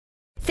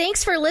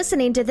Thanks for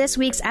listening to this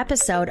week's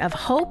episode of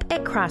Hope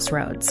at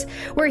Crossroads.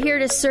 We're here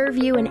to serve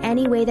you in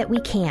any way that we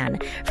can.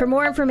 For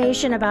more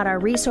information about our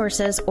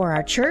resources or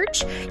our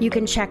church, you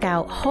can check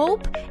out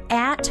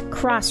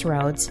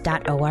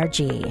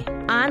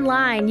hopeatcrossroads.org.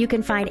 Online, you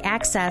can find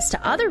access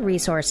to other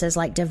resources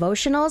like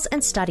devotionals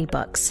and study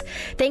books.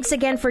 Thanks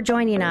again for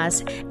joining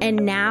us.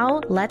 And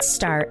now, let's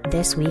start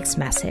this week's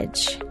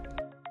message.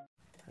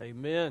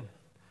 Amen.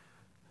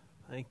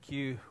 Thank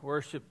you,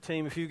 worship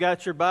team. If you've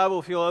got your Bible,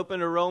 if you'll open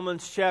to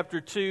Romans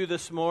chapter 2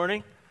 this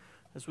morning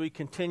as we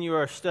continue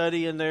our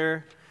study in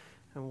there.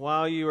 And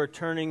while you are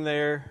turning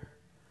there,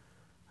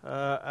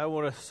 I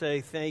want to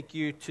say thank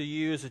you to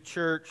you as a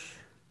church.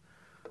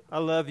 I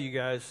love you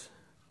guys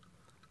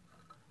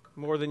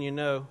more than you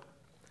know.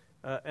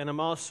 And I'm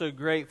also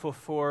grateful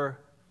for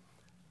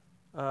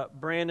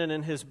Brandon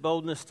and his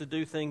boldness to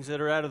do things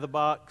that are out of the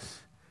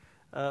box.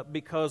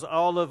 Because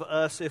all of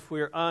us, if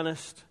we're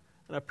honest,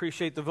 and I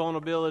appreciate the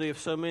vulnerability of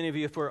so many of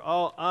you, if we're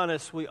all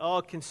honest, we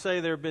all can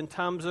say there have been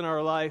times in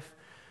our life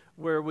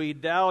where we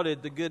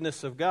doubted the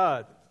goodness of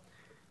God.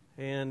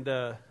 And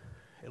at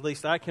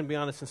least I can be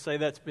honest and say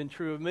that's been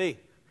true of me.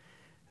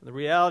 And the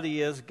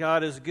reality is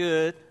God is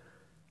good.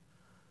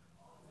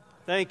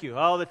 Thank you,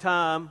 all the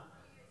time.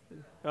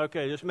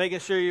 Okay, just making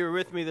sure you're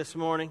with me this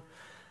morning.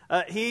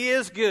 He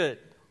is good.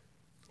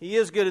 He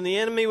is good, and the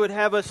enemy would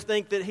have us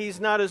think that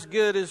he's not as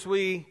good as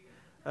we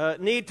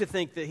need to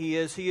think that he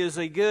is. He is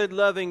a good,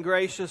 loving,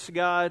 gracious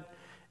God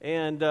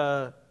and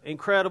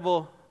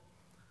incredible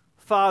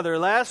Father.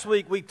 Last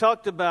week we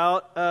talked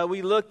about,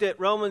 we looked at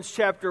Romans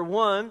chapter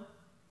 1,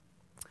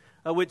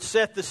 which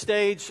set the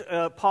stage,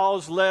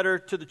 Paul's letter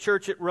to the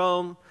church at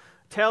Rome,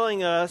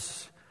 telling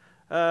us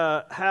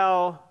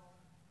how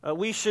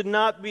we should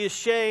not be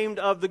ashamed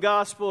of the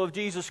gospel of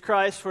Jesus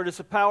Christ, for it is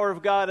the power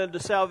of God unto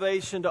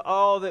salvation to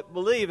all that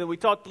believe. And we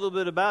talked a little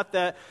bit about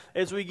that.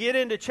 As we get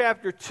into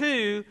chapter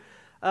 2,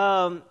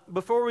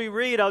 before we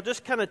read, I'll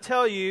just kind of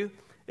tell you,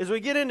 as we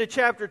get into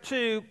chapter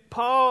 2,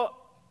 Paul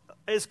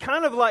is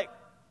kind of like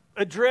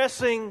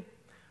addressing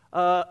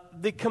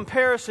the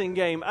comparison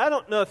game. I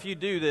don't know if you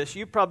do this.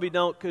 You probably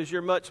don't because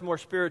you're much more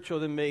spiritual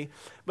than me.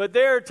 But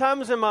there are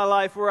times in my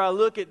life where I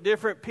look at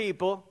different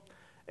people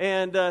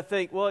and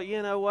think, well,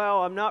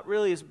 I'm not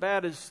really as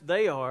bad as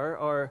they are,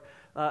 or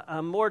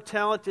I'm more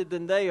talented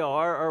than they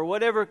are, or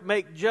whatever,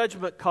 make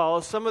judgment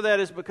calls. Some of that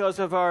is because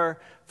of our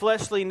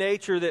fleshly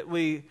nature that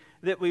we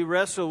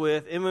wrestle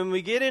with. And when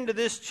we get into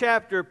this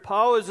chapter,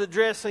 Paul is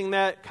addressing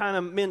that kind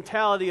of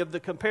mentality of the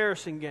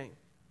comparison game.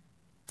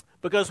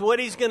 Because what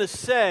he's going to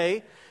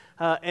say,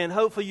 and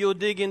hopefully you'll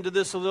dig into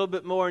this a little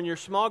bit more in your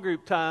small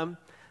group time,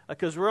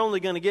 because we're only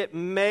going to get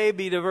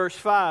maybe to verse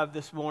 5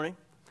 this morning.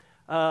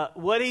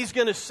 What he's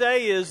going to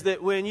say is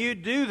that when you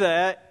do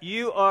that,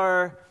 you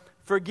are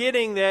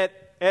forgetting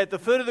that at the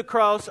foot of the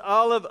cross,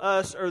 all of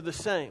us are the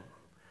same.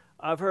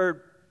 I've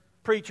heard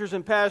preachers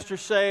and pastors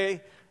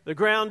say the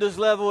ground is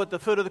level at the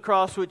foot of the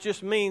cross, which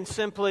just means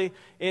simply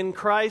in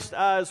Christ's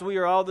eyes, we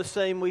are all the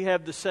same. We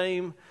have the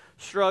same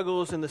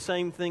struggles and the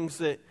same things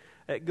that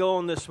go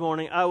on this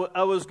morning.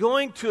 I was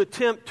going to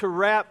attempt to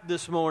rap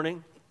this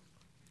morning,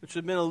 which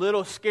would have been a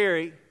little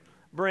scary.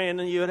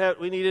 Brandon,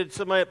 we needed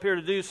somebody up here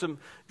to do some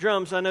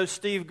drums. I know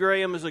Steve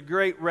Graham is a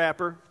great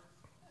rapper.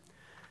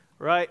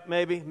 Right?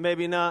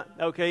 Maybe not.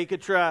 Okay, you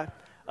could try.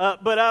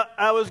 But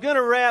I was going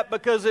to rap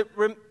because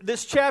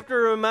this chapter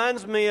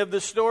reminds me of the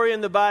story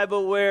in the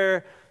Bible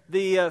where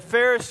the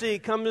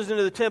Pharisee comes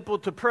into the temple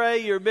to pray.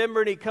 You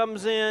remember, and he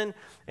comes in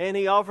and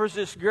he offers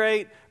this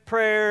great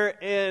prayer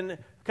and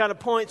kind of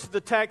points to the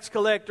tax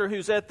collector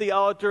who's at the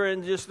altar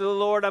and just,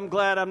 Lord, I'm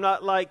glad I'm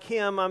not like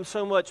him. I'm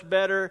so much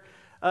better.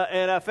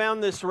 And I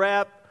found this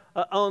rap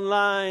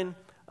online.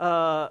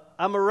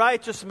 I'm a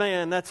righteous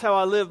man. That's how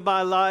I live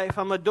my life.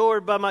 I'm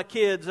adored by my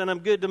kids and I'm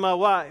good to my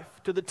wife.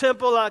 To the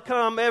temple I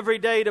come every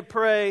day to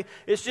pray.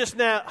 It's just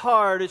not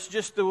hard. It's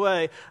just the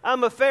way.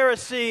 I'm a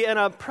Pharisee and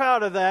I'm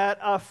proud of that.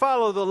 I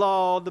follow the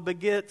law, the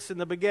begets and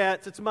the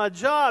begats. It's my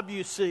job,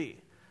 you see,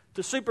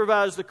 to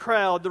supervise the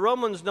crowd. The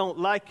Romans don't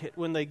like it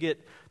when they get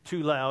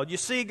too loud. You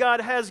see,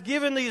 God has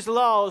given these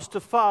laws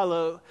to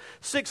follow.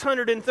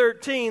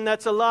 613,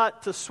 that's a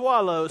lot to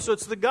swallow. So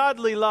it's the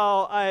godly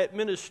law I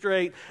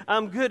administrate.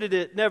 I'm good at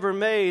it, never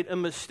made a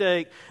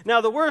mistake. Now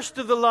the worst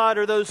of the lot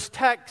are those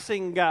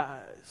taxing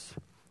guys.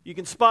 You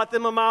can spot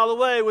them a mile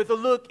away with a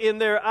look in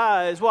their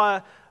eyes.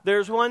 Why,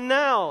 there's one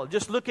now.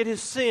 Just look at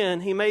his sin.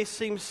 He may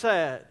seem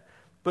sad,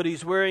 but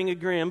he's wearing a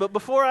grin. But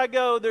before I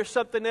go, there's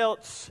something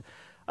else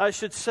I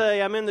should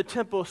say. I'm in the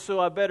temple,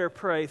 so I better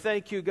pray.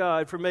 Thank you,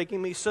 God, for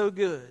making me so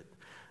good.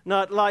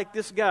 Not like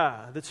this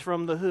guy that's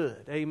from the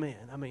hood. Amen.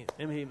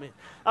 Amen.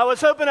 I was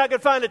hoping I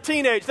could find a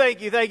teenage.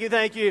 Thank you.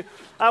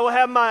 I will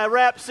have my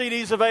rap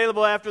CDs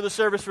available after the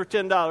service for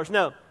 $10.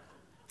 No.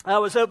 I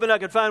was hoping I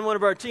could find one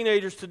of our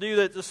teenagers to do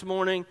that this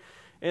morning.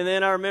 And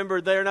then I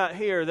remembered they're not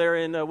here. They're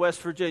in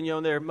West Virginia,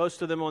 and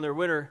most of them on their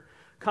winter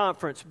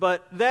conference.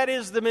 But that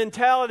is the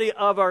mentality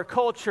of our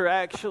culture,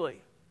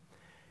 actually.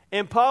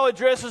 And Paul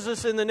addresses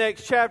this in the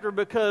next chapter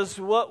because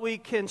what we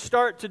can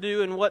start to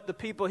do and what the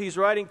people he's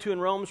writing to in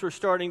Romans were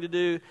starting to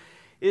do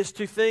is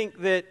to think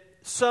that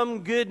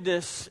some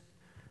goodness,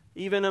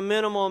 even a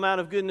minimal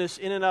amount of goodness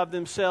in and of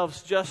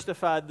themselves,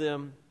 justified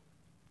them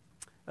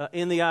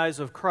in the eyes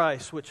of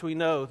Christ, which we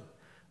know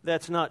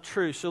that's not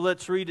true. So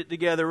let's read it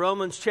together.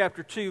 Romans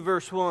chapter 2,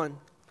 verse 1.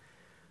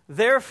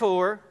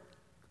 Therefore,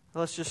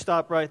 let's just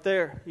stop right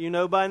there. You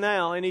know by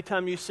now,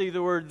 anytime you see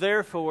the word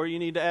therefore, you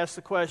need to ask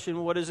the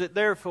question, what is it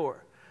there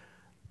for?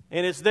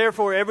 And it's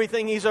therefore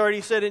everything he's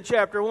already said in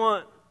chapter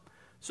 1.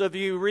 So if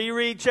you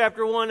reread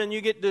chapter 1 and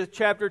you get to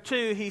chapter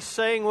 2, he's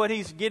saying what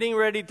he's getting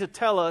ready to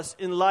tell us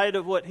in light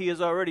of what he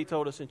has already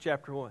told us in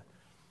chapter 1.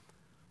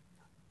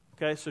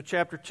 Okay, so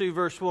chapter 2,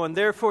 verse 1.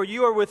 Therefore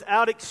you are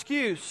without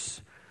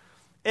excuse,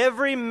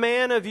 every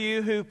man of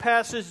you who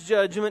passes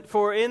judgment,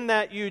 for in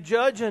that you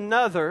judge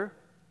another,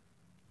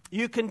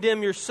 you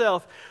condemn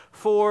yourself,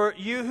 for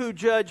you who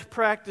judge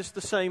practice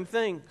the same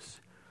things.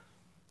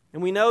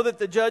 And we know that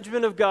the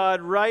judgment of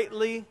God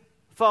rightly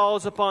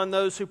falls upon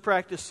those who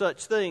practice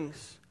such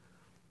things.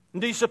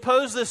 And do you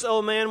suppose this,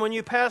 O man, when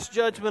you pass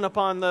judgment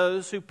upon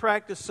those who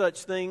practice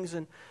such things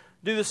and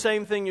do the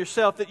same thing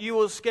yourself, that you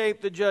will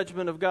escape the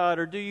judgment of God?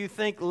 Or do you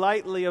think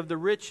lightly of the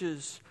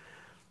riches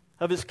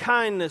of His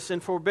kindness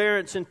and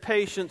forbearance and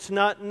patience,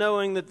 not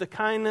knowing that the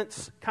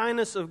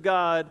kindness of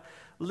God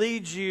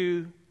leads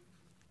you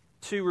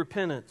to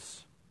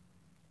repentance?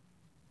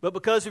 But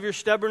because of your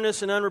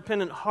stubbornness and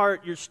unrepentant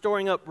heart, you're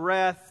storing up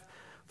wrath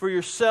for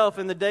yourself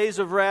in the days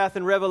of wrath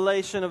and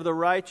revelation of the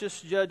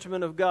righteous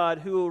judgment of God,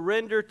 who will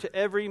render to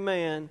every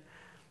man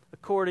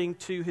according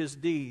to his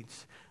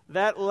deeds.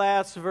 That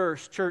last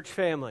verse, church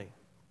family,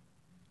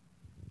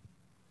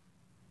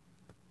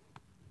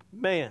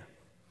 man,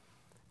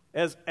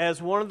 as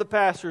one of the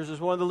pastors, as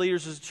one of the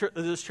leaders of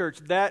this church,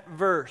 that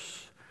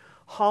verse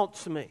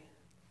haunts me.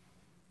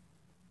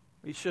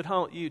 It should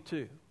haunt you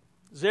too.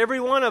 Because every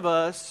one of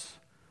us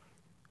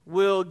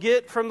will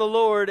get from the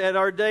Lord at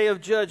our day of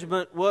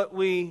judgment what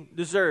we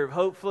deserve.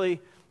 Hopefully,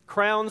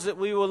 crowns that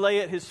we will lay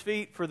at His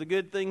feet for the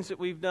good things that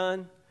we've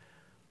done,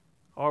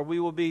 or we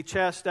will be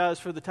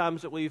chastised for the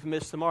times that we've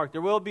missed the mark.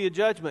 There will be a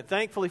judgment.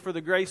 Thankfully, for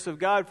the grace of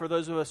God, for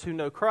those of us who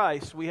know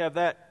Christ, we have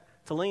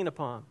that to lean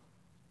upon.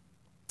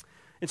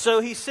 And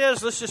so he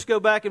says, let's just go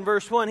back in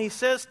verse 1. He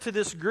says to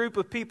this group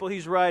of people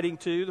he's writing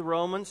to, the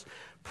Romans,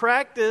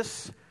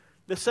 practice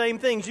the same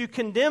things. You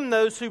condemn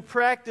those who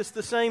practice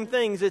the same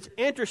things. It's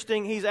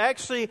interesting. He's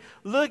actually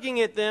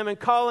looking at them and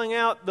calling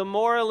out the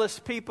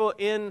moralist people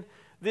in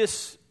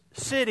this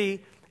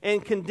city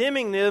and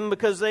condemning them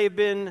because they've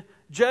been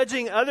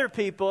judging other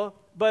people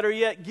but are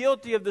yet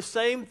guilty of the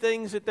same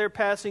things that they're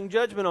passing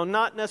judgment on.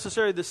 Not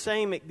necessarily the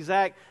same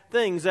exact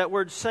things. That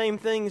word same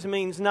things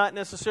means not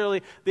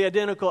necessarily the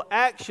identical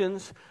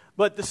actions,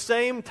 but the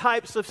same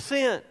types of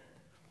sin.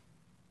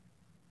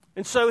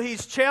 And so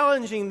he's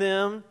challenging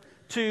them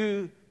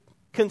to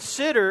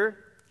consider,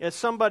 as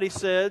somebody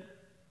said,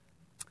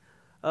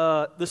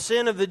 the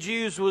sin of the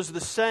Jews was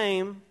the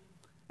same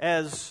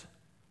as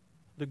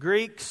the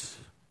Greeks,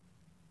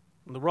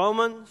 and the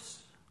Romans,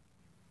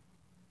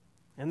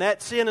 and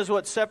that sin is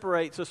what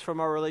separates us from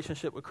our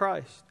relationship with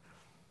Christ.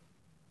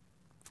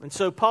 And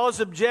so Paul's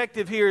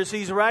objective here as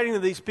he's writing to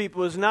these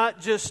people is not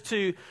just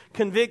to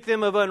convict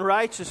them of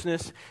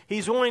unrighteousness.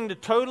 He's wanting to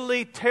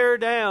totally tear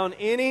down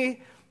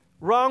any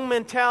wrong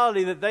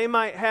mentality that they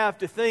might have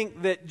to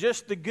think that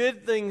just the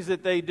good things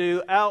that they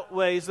do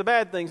outweighs the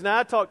bad things. Now,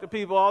 I talk to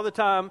people all the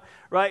time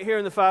right here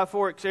in the Five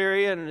Forks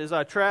area, and as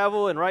I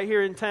travel and right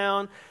here in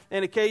town,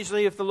 and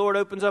occasionally if the Lord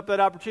opens up that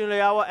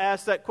opportunity, I will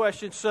ask that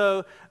question,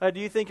 so do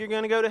you think you're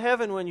going to go to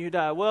heaven when you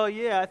die? Well,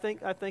 yeah, I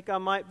think I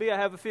might be. I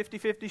have a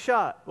 50-50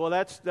 shot. Well,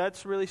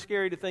 that's really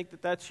scary to think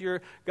that that's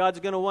God's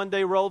going to one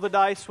day roll the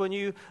dice when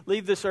you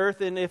leave this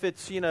earth, and if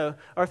it's,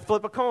 or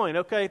flip a coin.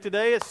 Okay,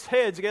 today it's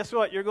heads. Guess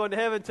what? You're going to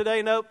heaven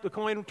today. Nope, the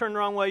coin turned the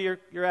wrong way.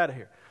 You're out of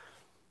here.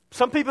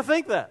 Some people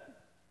think that.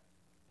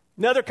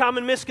 Another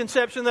common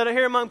misconception that I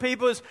hear among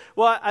people is,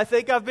 well, I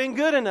think I've been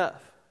good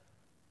enough.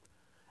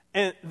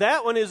 And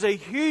that one is a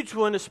huge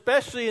one,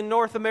 especially in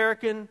North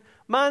American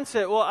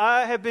mindset. Well,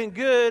 I have been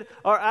good,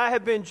 or I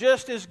have been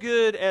just as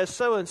good as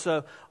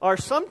so-and-so. Or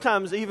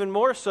sometimes even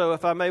more so,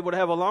 if I'm able to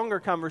have a longer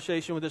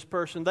conversation with this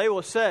person, they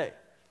will say,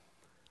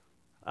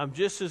 I'm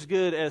just as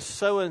good as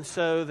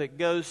so-and-so that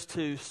goes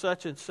to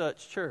such and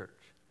such church.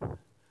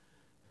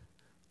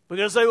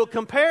 Because they will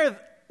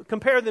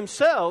compare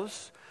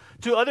themselves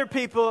to other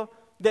people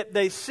that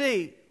they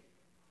see.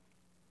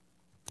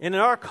 And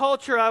in our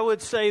culture, I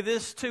would say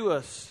this to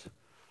us.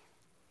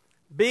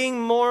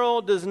 Being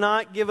moral does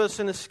not give us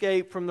an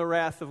escape from the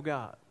wrath of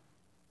God.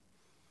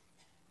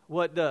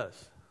 What does?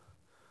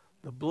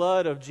 The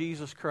blood of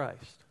Jesus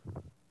Christ.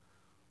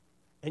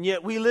 And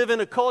yet we live in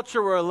a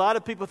culture where a lot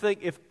of people think,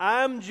 if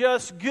I'm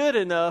just good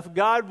enough,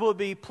 God will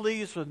be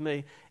pleased with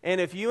me.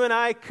 And if you and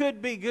I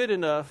could be good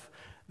enough,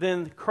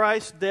 then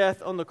Christ's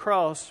death on the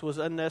cross was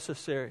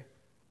unnecessary.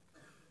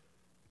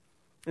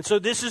 And so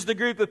this is the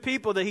group of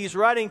people that he's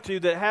writing to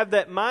that have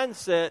that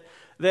mindset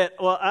that,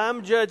 well,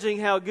 I'm judging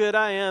how good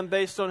I am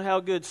based on how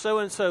good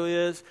so-and-so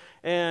is,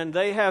 and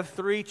they have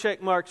 3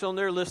 check marks on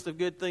their list of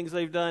good things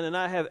they've done, and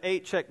I have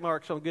 8 check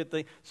marks on good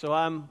things, so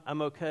I'm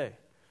okay.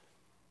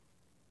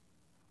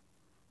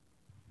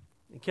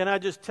 And can I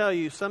just tell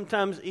you,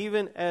 sometimes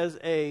even as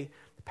a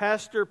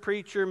pastor,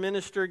 preacher,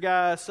 minister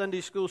guy,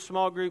 Sunday school,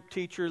 small group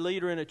teacher,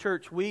 leader in a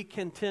church, we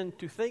can tend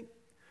to think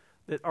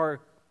that our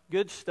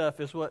good stuff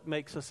is what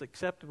makes us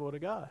acceptable to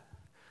God.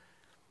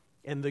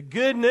 And the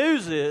good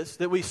news is,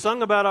 that we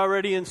sung about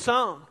already in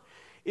song,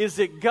 is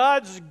that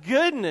God's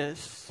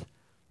goodness,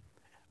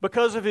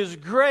 because of His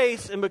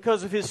grace and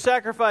because of His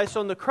sacrifice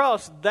on the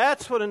cross,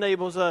 that's what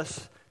enables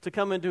us to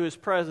come into His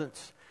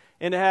presence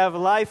and to have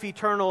life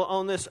eternal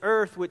on this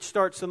earth, which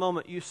starts the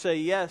moment you say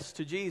yes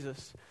to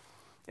Jesus.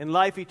 And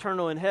life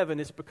eternal in heaven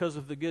is because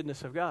of the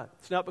goodness of God.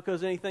 It's not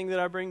because of anything that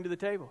I bring to the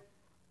table.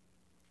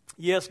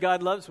 Yes,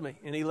 God loves me,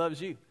 and He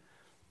loves you.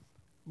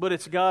 But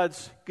it's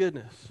God's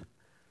goodness.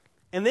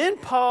 And then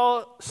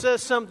Paul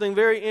says something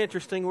very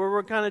interesting where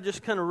we're kind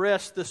of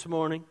rest this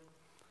morning.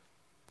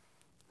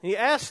 He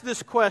asks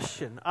this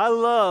question. I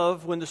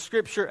love when the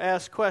Scripture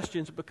asks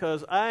questions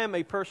because I am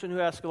a person who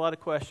asks a lot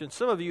of questions.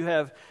 Some of you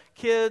have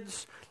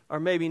kids or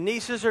maybe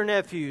nieces or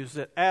nephews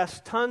that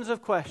ask tons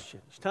of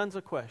questions.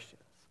 And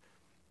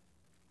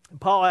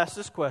Paul asks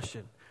this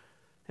question.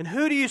 And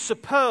who do you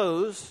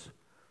suppose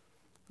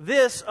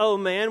this, O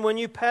man, when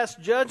you pass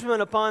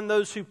judgment upon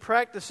those who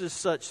practices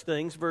such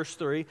things, verse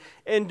 3,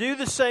 and do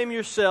the same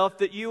yourself,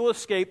 that you will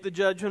escape the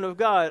judgment of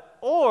God?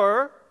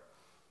 Or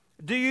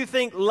do you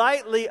think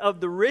lightly of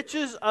the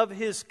riches of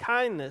His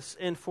kindness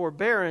and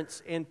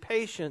forbearance and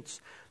patience,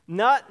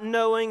 not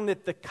knowing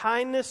that the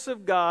kindness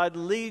of God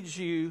leads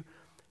you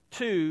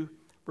to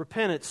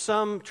repentance?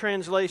 Some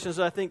translations,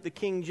 I think the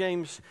King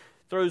James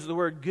throws the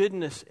word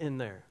goodness in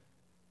there.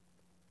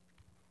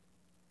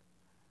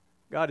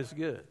 God is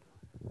good.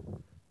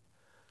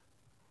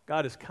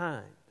 God is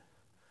kind.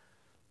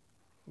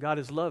 God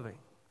is loving.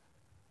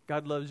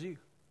 God loves you.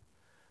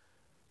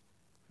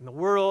 And the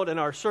world and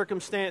our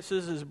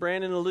circumstances, as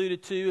Brandon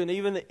alluded to, and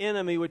even the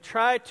enemy would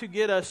try to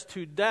get us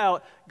to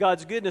doubt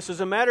God's goodness.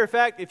 As a matter of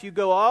fact, if you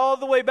go all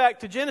the way back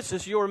to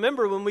Genesis, you'll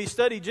remember when we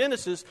studied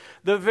Genesis,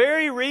 the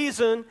very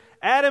reason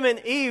Adam and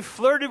Eve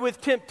flirted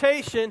with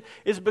temptation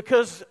is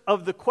because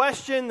of the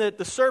question that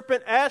the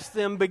serpent asked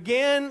them,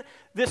 began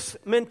this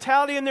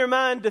mentality in their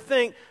mind to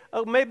think,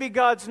 oh, maybe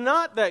God's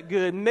not that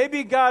good.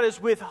 Maybe God is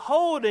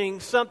withholding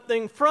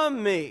something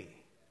from me.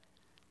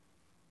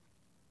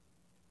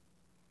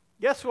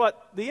 Guess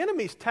what? The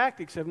enemy's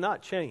tactics have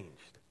not changed.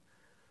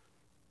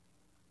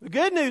 The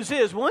good news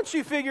is, once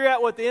you figure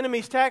out what the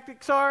enemy's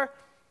tactics are,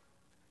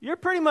 you're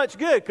pretty much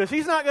good, because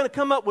he's not going to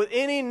come up with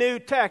any new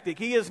tactic.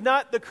 He is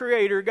not the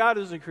creator. God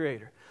is the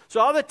creator. So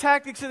all the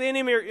tactics that the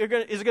enemy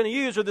is going to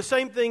use are the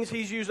same things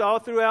he's used all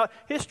throughout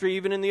history,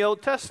 even in the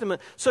Old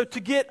Testament. So to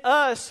get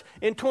us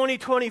in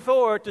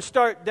 2024 to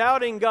start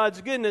doubting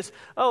God's goodness,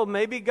 oh,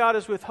 maybe God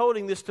is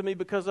withholding this to me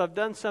because I've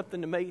done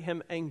something to make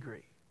Him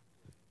angry.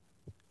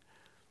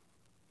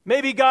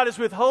 Maybe God is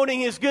withholding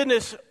His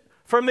goodness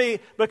from me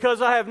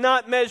because I have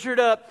not measured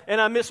up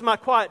and I missed my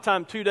quiet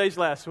time 2 days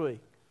last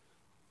week.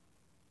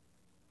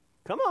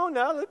 Come on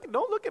now,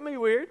 don't look at me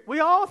weird. We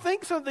all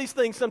think of these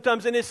things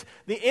sometimes, and it's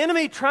the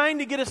enemy trying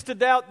to get us to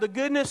doubt the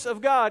goodness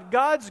of God.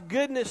 God's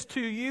goodness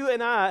to you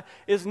and I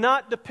is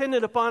not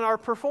dependent upon our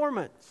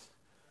performance.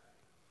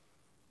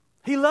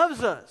 He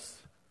loves us.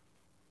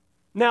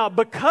 Now,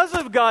 because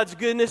of God's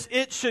goodness,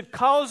 it should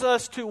cause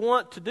us to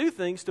want to do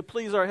things to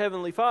please our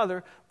Heavenly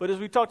Father. But as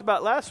we talked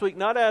about last week,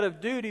 not out of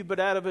duty, but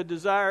out of a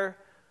desire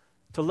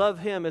to love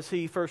Him as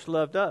He first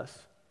loved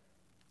us.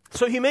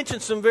 So he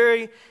mentions some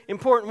very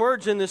important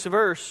words in this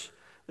verse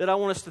that I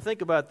want us to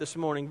think about this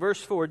morning.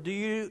 Verse 4, do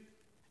you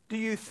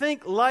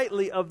think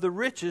lightly of the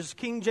riches,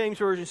 King James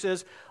Version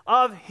says,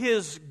 of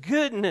His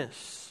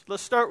goodness?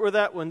 Let's start with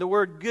that one, the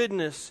word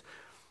goodness.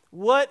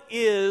 What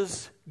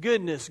is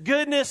goodness?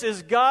 Goodness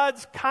is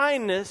God's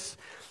kindness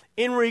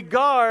in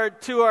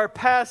regard to our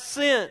past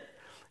sin.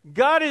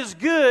 God is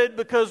good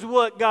because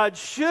what God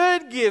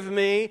should give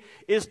me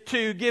is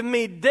to give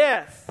me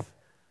death.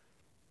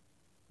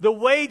 The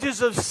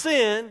wages of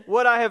sin,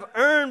 what I have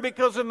earned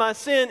because of my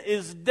sin,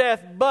 is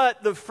death.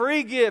 But the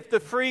free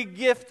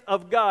gift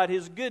of God,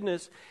 His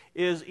goodness,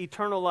 is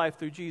eternal life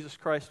through Jesus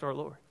Christ our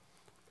Lord.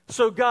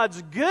 So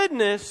God's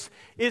goodness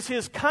is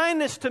His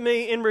kindness to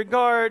me in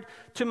regard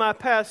to my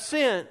past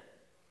sin.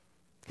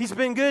 He's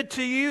been good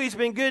to you. He's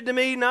been good to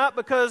me, not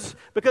because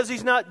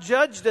He's not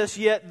judged us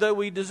yet, though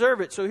we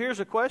deserve it. So here's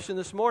a question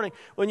this morning.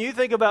 When you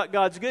think about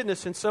God's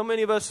goodness, and so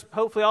many of us,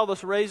 hopefully all of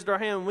us raised our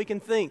hand, and we can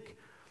think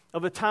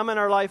of a time in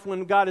our life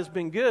when God has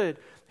been good.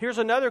 Here's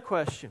another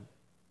question.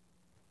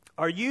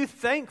 Are you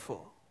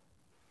thankful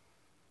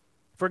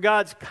for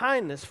God's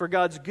kindness, for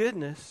God's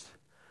goodness,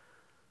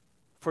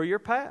 for your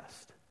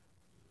past?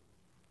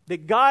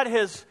 That God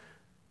has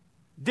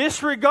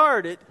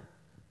disregarded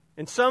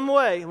in some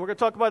way, and we're going to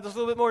talk about this a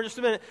little bit more in just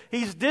a minute,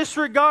 He's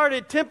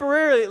disregarded,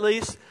 temporarily at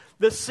least,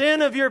 the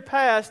sin of your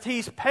past.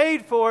 He's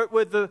paid for it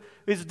with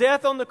His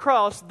death on the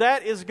cross.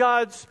 That is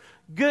God's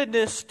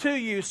goodness to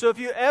you. So if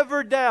you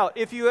ever doubt,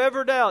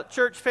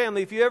 church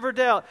family, if you ever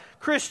doubt,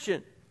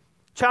 Christian,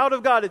 child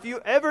of God, if you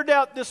ever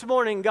doubt this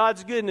morning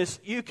God's goodness,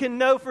 you can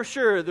know for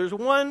sure there's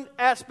one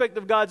aspect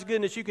of God's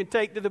goodness you can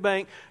take to the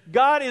bank.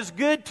 God is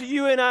good to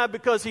you and I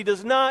because He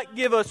does not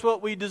give us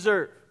what we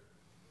deserve.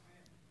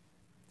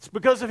 It's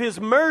because of His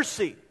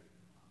mercy.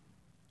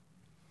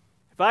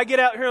 If I get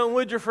out here on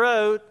Woodruff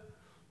Road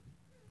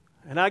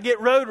and I get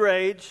road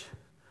rage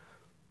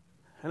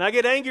and I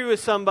get angry with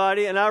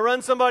somebody and I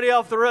run somebody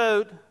off the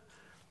road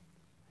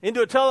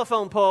into a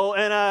telephone pole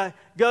and I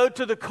go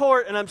to the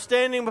court and I'm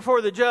standing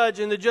before the judge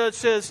and the judge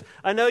says,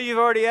 I know you've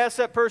already asked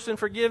that person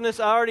forgiveness.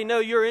 I already know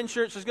your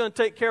insurance is going to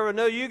take care of it.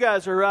 I know you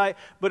guys are right.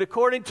 But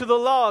according to the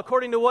law,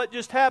 according to what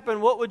just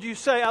happened, what would you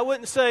say? I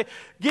wouldn't say,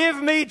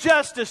 give me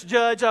justice,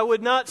 judge. I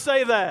would not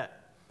say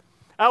that.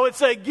 I would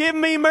say, give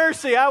me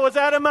mercy. I was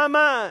out of my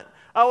mind.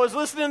 I was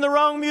listening to the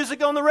wrong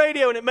music on the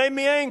radio and it made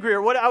me angry.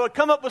 Or I would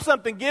come up with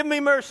something, give me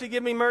mercy,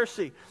 give me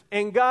mercy.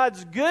 And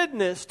God's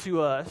goodness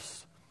to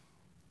us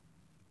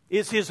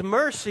is His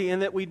mercy in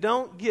that we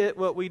don't get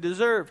what we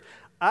deserve.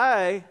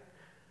 I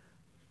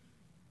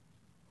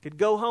could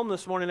go home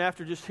this morning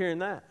after just hearing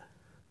that.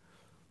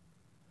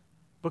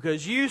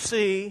 Because you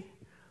see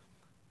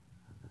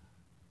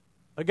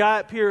a guy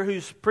up here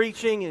who's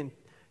preaching and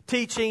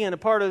teaching and a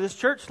part of this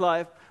church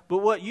life, but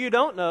what you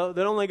don't know,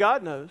 that only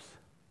God knows,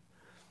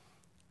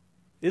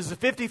 is the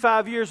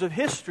 55 years of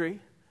history.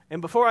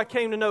 And before I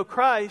came to know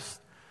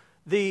Christ,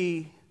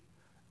 the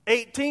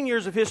 18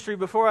 years of history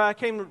before I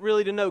came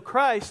really to know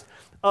Christ,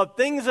 of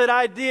things that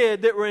I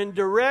did that were in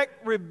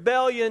direct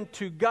rebellion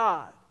to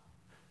God.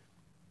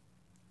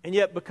 And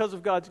yet because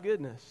of God's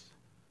goodness,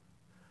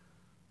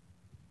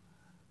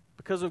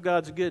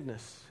 incredible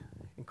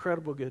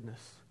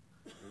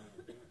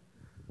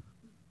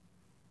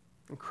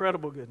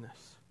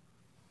goodness,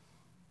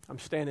 I'm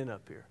standing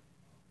up here.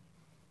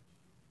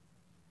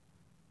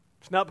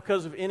 It's not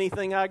because of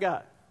anything I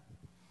got.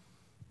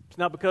 It's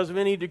not because of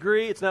any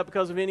degree. It's not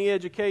because of any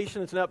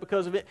education. It's not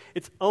because of it.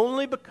 It's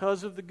only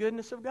because of the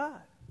goodness of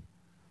God.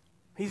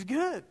 He's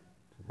good.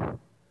 And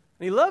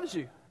He loves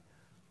you.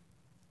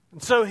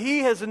 And so He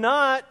has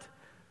not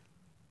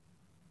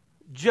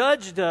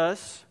judged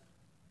us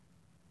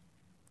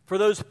for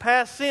those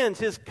past sins.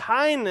 His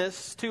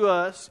kindness to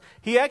us,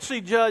 He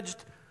actually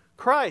judged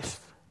Christ.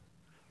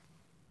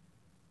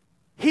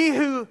 He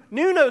who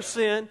knew no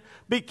sin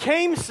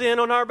became sin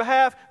on our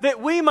behalf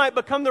that we might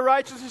become the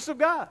righteousness of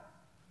God.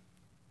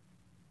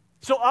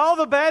 So all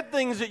the bad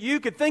things that you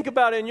could think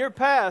about in your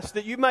past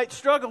that you might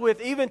struggle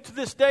with even to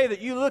this day, that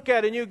you look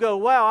at and you go,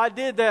 wow, I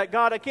did that.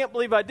 God, I can't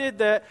believe I did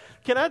that.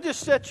 Can I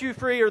just set you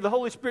free, or the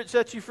Holy Spirit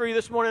set you free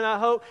this morning, I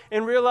hope,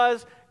 and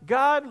realize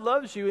God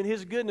loves you and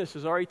His goodness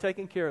has already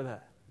taken care of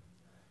that.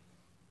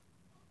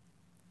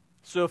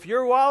 So if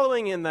you're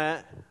wallowing in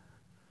that,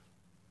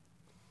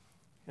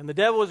 and the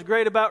devil is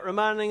great about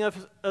reminding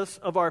us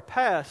of our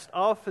past.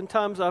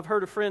 Oftentimes I've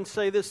heard a friend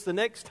say this: the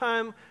next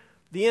time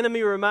the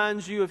enemy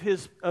reminds you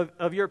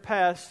of your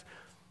past,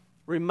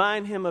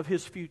 remind him of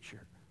his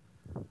future.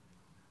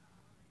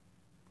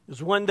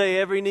 Because one day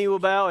every knee will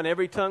bow and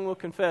every tongue will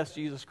confess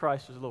Jesus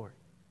Christ is Lord.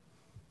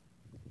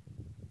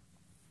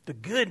 The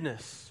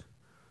goodness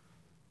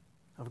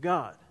of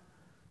God.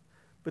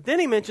 But then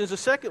he mentions a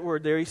second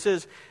word there. He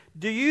says,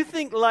 do you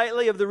think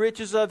lightly of the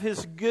riches of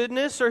His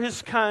goodness or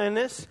His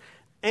kindness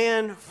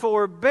and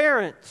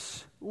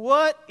forbearance?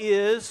 What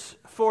is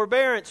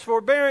forbearance?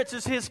 Forbearance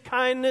is His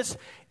kindness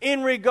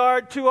in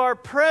regard to our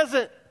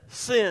present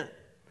sin.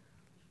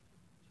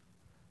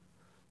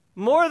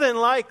 More than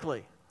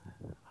likely,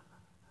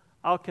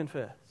 I'll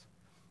confess,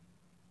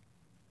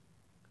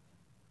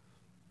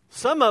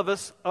 some of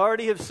us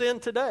already have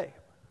sinned today,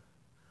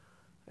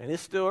 and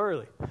it's still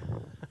early.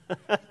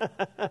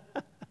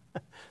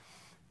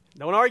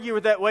 Don't argue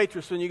with that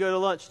waitress when you go to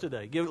lunch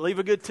today. Leave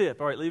a good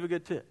tip. All right, leave a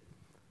good tip.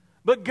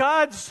 But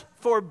God's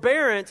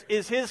forbearance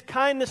is His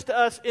kindness to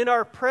us in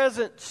our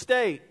present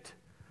state.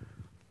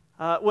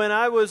 When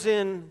I was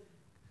in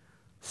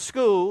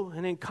school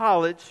and in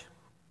college,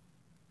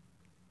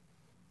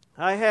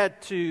 I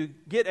had to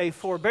get a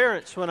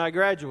forbearance when I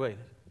graduated.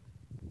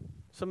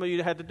 Some of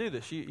you had to do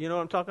this. You know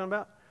what I'm talking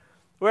about?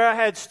 Where I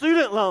had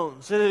student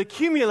loans that had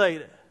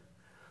accumulated.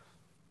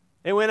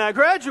 And when I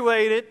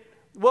graduated,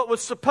 what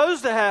was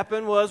supposed to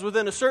happen was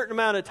within a certain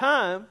amount of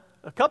time,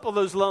 a couple of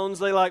those loans,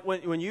 they like,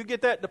 when you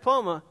get that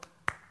diploma,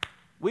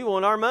 we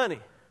want our money.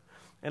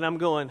 And I'm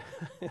going,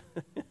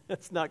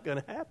 that's not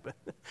going to happen.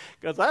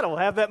 Because I don't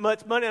have that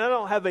much money and I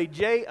don't have a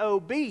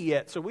job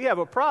yet. So we have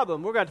a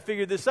problem. We're going to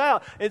figure this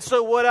out. And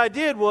so what I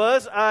did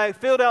was I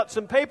filled out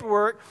some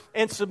paperwork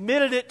and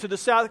submitted it to the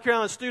South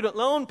Carolina student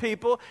loan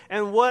people.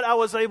 And what I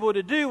was able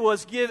to do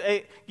was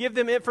give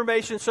them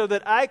information so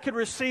that I could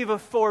receive a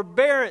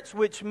forbearance,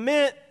 which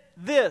meant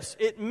this.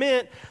 It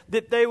meant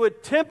that they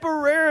would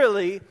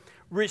temporarily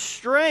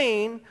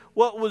restrain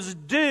what was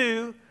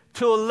due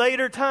till a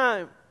later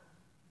time.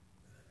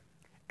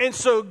 And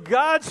so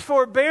God's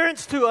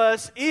forbearance to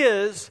us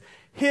is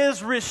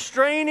His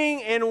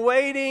restraining and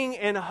waiting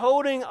and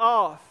holding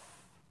off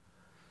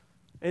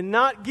and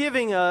not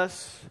giving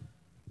us,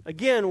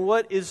 again,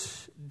 what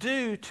is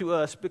due to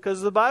us.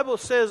 Because the Bible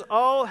says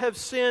all have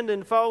sinned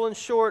and fallen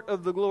short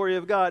of the glory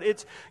of God.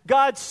 It's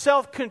God's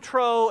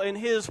self-control and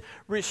His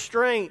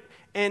restraint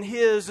and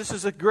His, this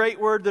is a great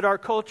word that our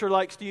culture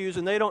likes to use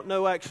and they don't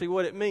know actually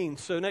what it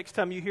means. So next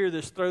time you hear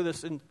this, throw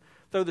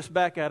this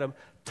back at them.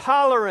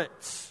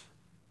 Tolerance.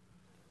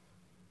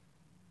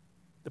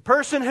 The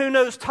person who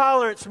knows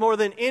tolerance more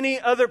than any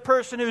other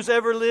person who's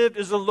ever lived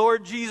is the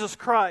Lord Jesus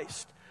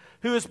Christ,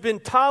 who has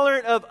been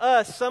tolerant of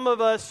us, some of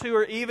us who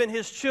are even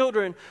His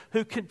children,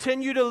 who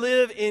continue to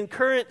live in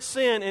current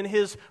sin, and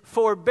His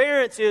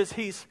forbearance is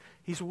He's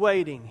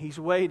waiting. He's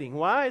waiting.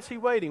 Why is He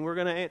waiting? We're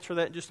going to answer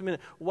that in just a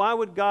minute. Why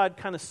would God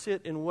kind of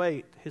sit and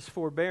wait? His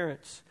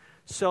forbearance,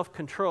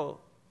 self-control.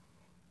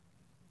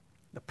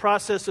 The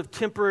process of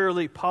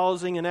temporarily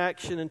pausing an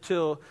action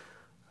until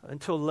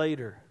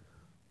later.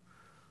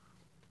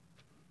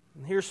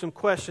 And here's some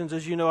questions.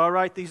 As you know, I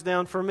write these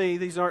down for me.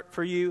 These aren't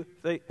for you.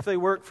 If they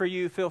work for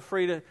you, feel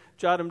free to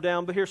jot them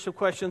down. But here's some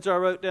questions I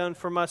wrote down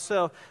for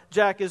myself.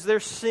 Jack, is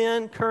there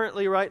sin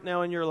currently right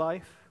now in your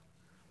life?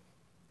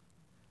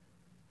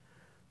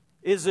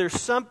 Is there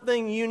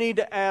something you need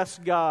to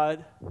ask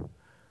God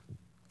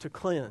to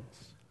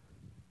cleanse?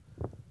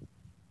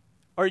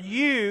 Are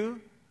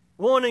you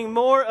wanting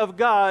more of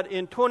God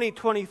in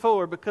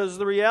 2024? Because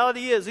the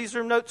reality is, these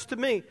are notes to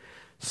me,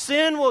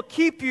 sin will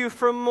keep you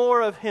from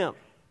more of Him.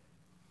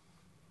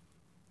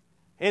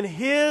 And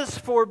His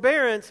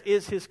forbearance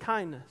is His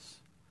kindness.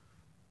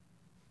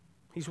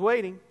 He's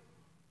waiting.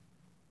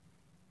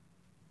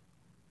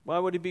 Why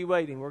would He be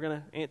waiting? We're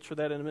going to answer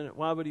that in a minute.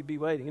 Why would He be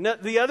waiting?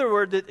 And the other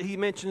word that he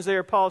mentions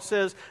there, Paul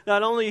says,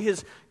 not only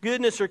His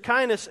goodness or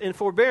kindness and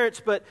forbearance,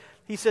 but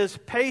he says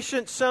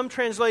patience. Some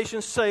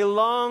translations say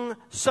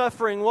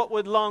long-suffering. What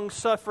would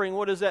long-suffering,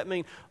 what does that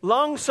mean?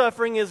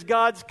 Long-suffering is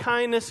God's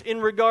kindness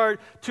in regard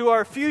to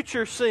our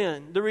future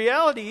sin. The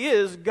reality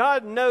is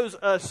God knows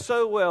us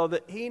so well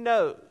that He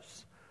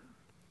knows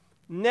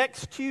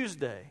next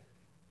Tuesday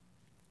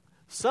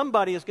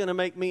somebody is going to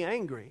make me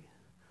angry.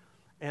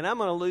 And I'm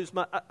going to lose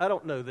my... I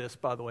don't know this,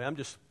 by the way. I'm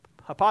just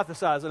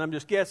hypothesizing. I'm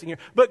just guessing here.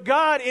 But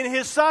God, in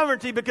His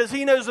sovereignty, because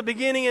He knows the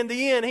beginning and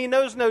the end, He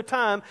knows no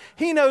time.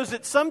 He knows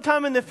that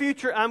sometime in the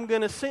future I'm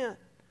going to sin.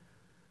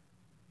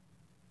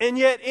 And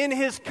yet, in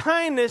His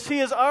kindness, He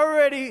has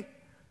already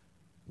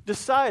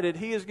decided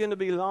He is going to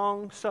be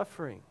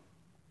long-suffering.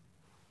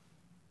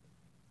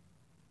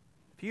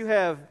 If you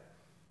have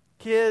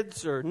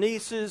kids or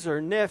nieces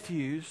or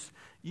nephews,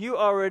 you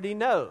already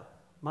know.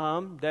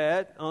 Mom,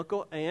 Dad,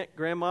 Uncle, Aunt,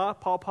 Grandma,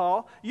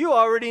 Pawpaw, you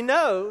already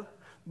know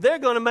they're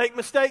going to make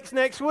mistakes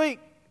next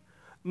week,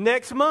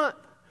 next month.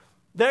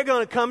 They're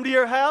going to come to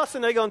your house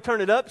and they're going to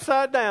turn it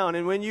upside down.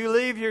 And when you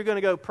leave, you're going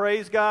to go,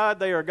 praise God,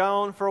 they are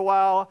gone for a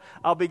while.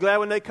 I'll be glad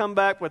when they come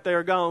back, but they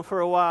are gone for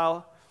a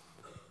while.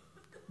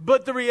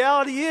 But the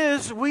reality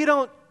is, we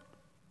don't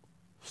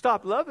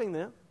stop loving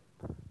them.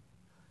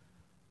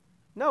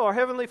 No, our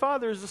Heavenly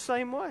Father is the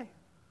same way.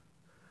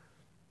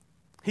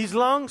 He's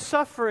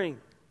long-suffering.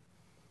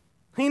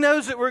 He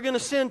knows that we're going to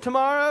sin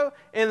tomorrow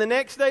and the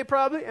next day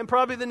probably, and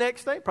probably the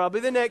next day, probably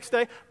the next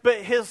day.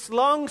 But His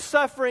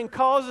long-suffering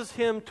causes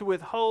Him to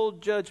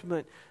withhold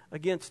judgment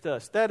against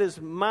us. That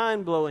is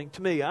mind-blowing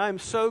to me. I'm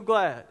so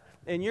glad,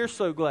 and you're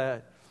so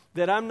glad,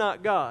 that I'm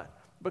not God,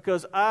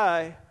 because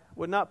I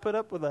would not put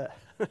up with that.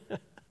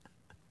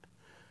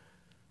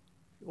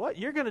 What?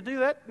 You're going to do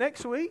that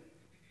next week?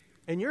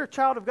 And you're a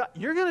child of God.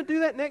 You're going to do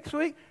that next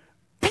week?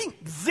 Ping,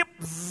 zip,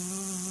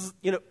 zzz,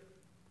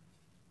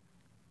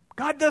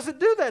 God doesn't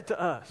do that to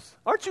us.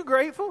 Aren't you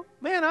grateful?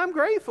 Man, I'm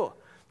grateful.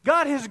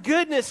 God, His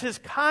goodness, His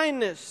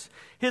kindness,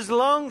 His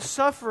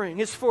long-suffering,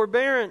 His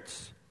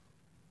forbearance.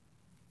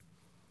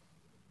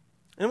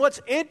 And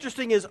what's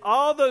interesting is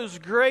all those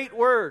great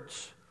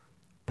words,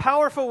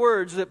 powerful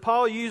words that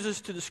Paul uses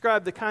to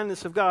describe the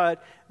kindness of God,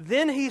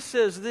 then he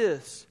says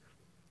this.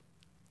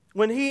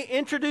 When he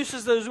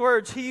introduces those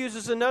words, he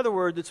uses another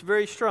word that's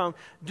very strong.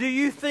 Do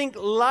you think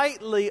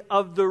lightly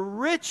of the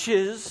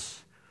riches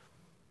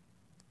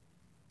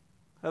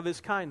of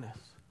His kindness?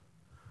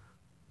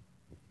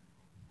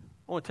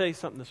 I want to tell you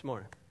something this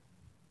morning.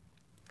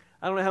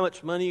 I don't know how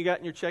much money you got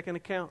in your checking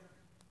account,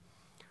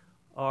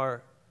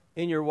 or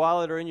in your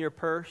wallet, or in your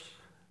purse,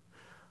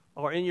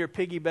 or in your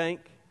piggy bank.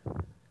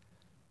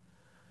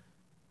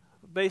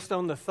 Based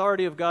on the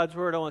authority of God's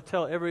Word, I want to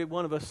tell every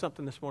one of us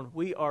something this morning.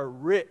 We are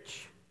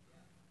rich.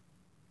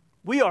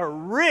 We are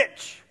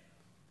rich.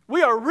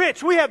 We are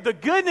rich. We have the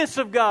goodness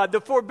of God, the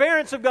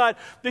forbearance of God,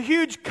 the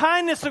huge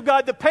kindness of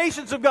God, the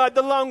patience of God,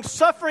 the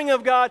long-suffering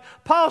of God.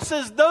 Paul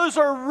says those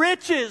are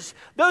riches.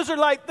 Those are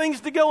like things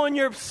to go in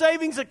your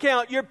savings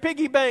account, your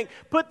piggy bank.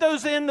 Put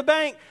those in the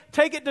bank.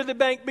 Take it to the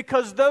bank,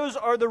 because those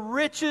are the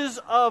riches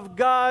of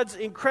God's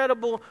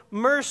incredible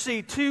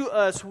mercy to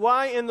us.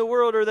 Why in the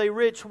world are they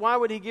rich? Why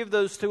would He give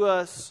those to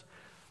us?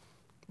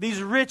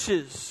 these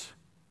riches.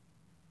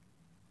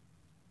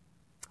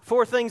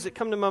 4 things that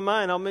come to my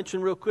mind I'll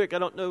mention real quick. I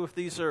don't know if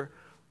these are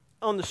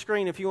on the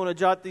screen, if you want to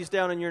jot these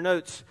down in your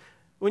notes.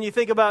 When you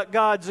think about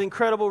God's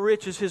incredible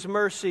riches, His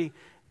mercy,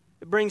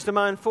 it brings to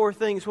mind 4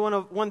 things.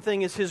 One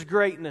thing is His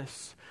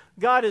greatness.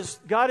 God is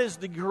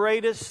the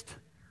greatest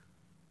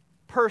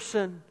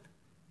person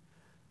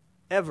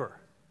ever.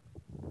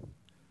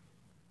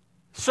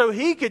 So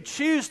He could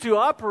choose to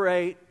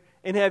operate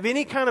and have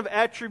any kind of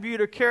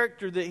attribute or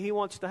character that He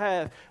wants to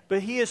have.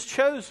 But He has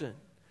chosen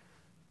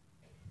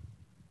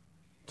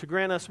to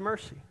grant us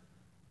mercy.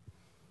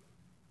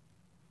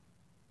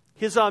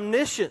 His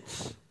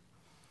omniscience.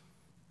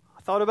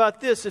 I thought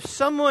about this. If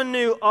someone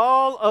knew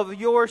all of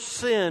your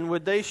sin,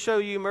 would they show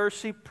you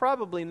mercy?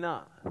 Probably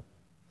not.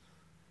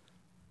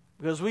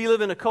 Because we live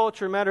in a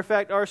culture, matter of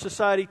fact, our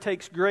society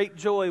takes great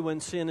joy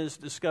when sin is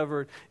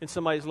discovered in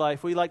somebody's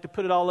life. We like to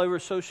put it all over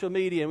social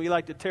media, and we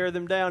like to tear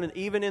them down, and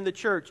even in the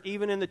church,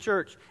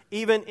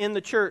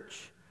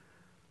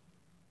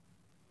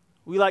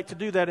 we like to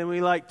do that, and we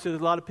like to, a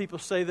lot of people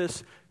say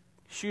this,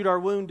 shoot our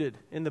wounded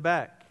in the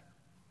back.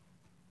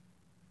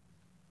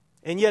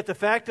 And yet the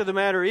fact of the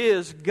matter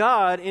is,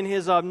 God in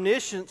His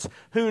omniscience,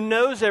 who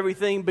knows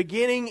everything,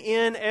 beginning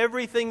in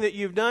everything that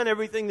you've done,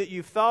 everything that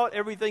you've thought,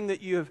 everything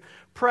that you have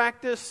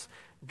practiced,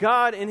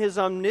 God in His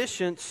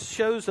omniscience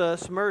shows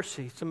us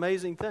mercy. It's an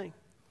amazing thing.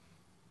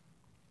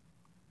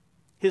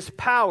 His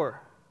power.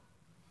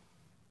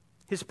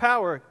 His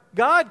power.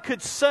 God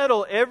could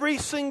settle every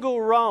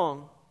single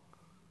wrong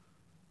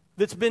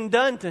that's been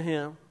done to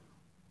Him,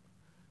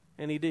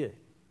 and He did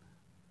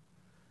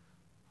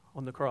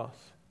on the cross.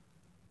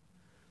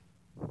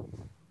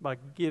 By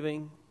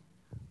giving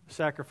the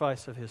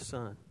sacrifice of His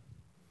Son.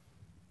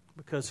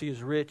 Because He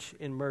is rich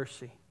in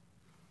mercy.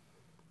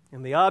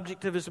 And the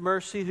object of His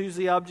mercy, who's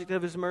the object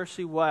of His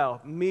mercy?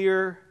 Wow,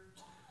 mere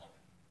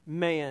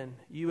man,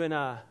 you and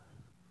I.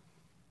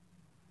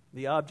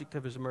 The object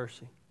of His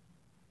mercy.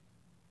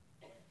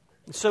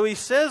 And so He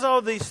says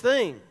all these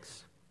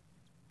things.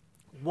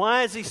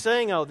 Why is He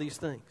saying all these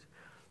things?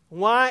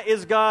 Why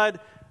is God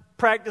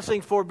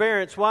practicing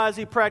forbearance? Why is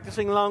He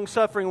practicing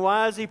long-suffering?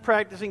 Why is He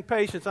practicing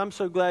patience? I'm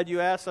so glad you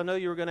asked. I know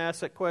you were going to ask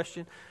that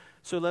question.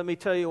 So let me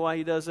tell you why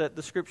He does that.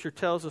 The Scripture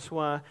tells us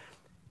why.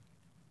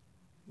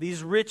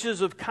 These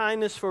riches of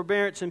kindness,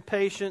 forbearance, and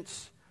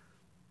patience,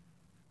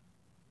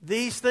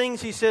 these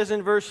things, He says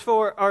in verse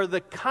 4, are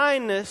the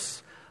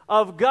kindness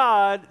of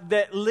God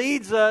that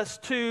leads us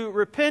to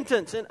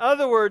repentance. In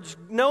other words,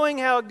 knowing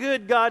how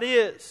good God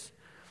is,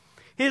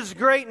 His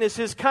greatness,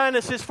 His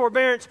kindness, His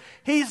forbearance,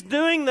 He's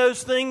doing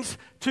those things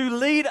to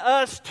lead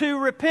us to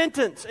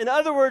repentance. In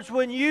other words,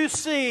 when you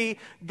see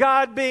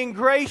God being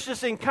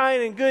gracious and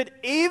kind and good,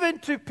 even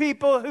to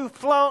people who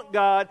flaunt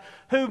God,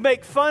 who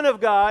make fun of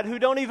God, who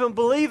don't even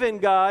believe in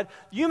God,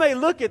 you may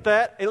look at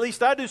that, at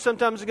least I do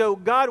sometimes, and go,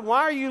 God,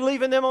 why are you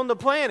leaving them on the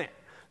planet?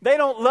 They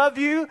don't love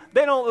you.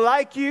 They don't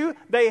like you.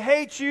 They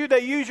hate you. They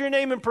use your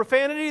name in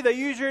profanity. They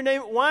use your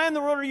name. Why in the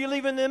world are you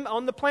leaving them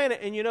on the planet?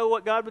 And you know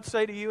what God would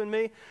say to you and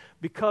me?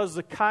 Because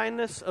the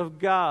kindness of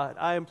God,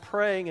 I am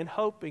praying and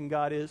hoping,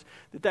 God, is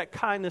that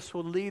kindness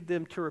will lead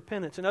them to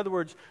repentance. In other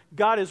words,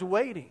 God is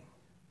waiting.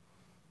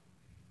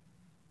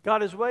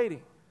 God is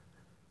waiting.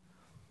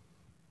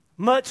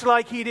 Much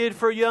like He did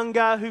for a young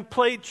guy who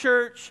played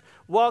church,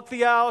 walked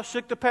the aisle,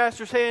 shook the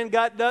pastor's hand,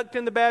 got ducked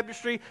in the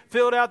baptistry,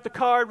 filled out the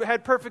card,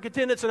 had perfect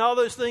attendance and all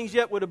those things,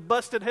 yet would have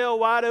busted hell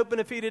wide open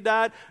if he'd have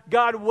died.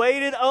 God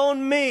waited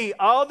on me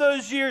all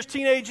those years,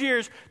 teenage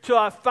years, till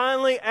I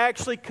finally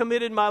actually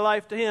committed my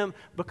life to Him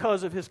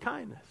because of His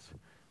kindness.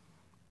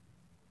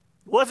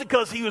 It wasn't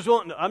because He was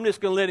wanting to, I'm just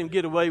going to let Him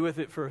get away with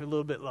it for a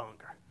little bit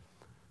longer.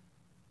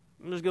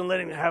 I'm just going to let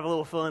Him have a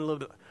little fun a little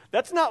bit.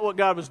 That's not what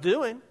God was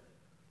doing.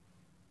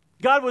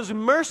 God was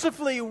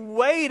mercifully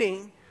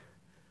waiting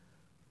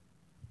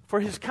for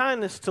His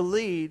kindness to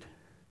lead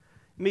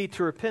me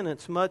to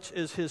repentance, much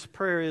as His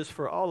prayer is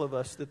for all of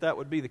us, that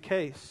would be the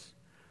case.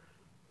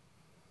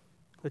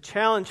 The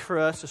challenge for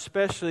us,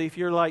 especially if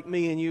you're like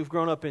me and you've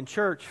grown up in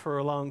church for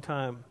a long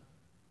time,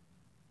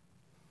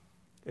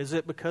 is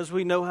that because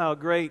we know how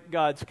great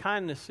God's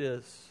kindness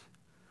is,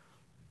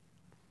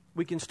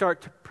 we can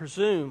start to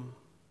presume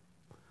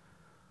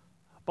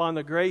upon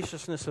the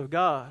graciousness of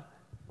God.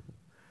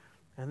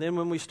 And then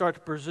when we start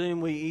to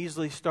presume, we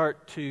easily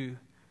start to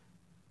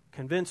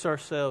convince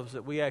ourselves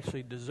that we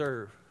actually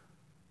deserve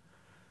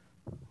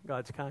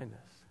God's kindness.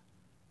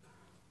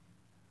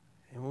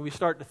 And when we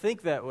start to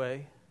think that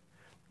way,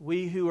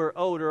 we who are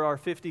older, are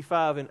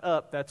 55 and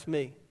up, that's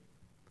me,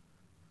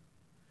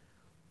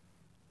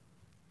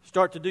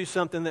 start to do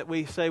something that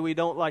we say we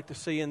don't like to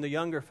see in the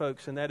younger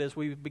folks, and that is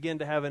we begin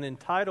to have an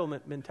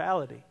entitlement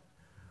mentality.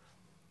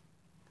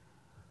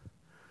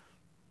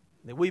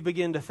 That we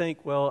begin to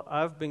think, well,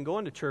 I've been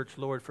going to church,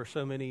 Lord, for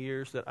so many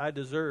years that I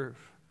deserve.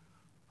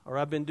 Or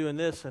I've been doing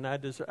this and I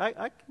deserve.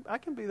 I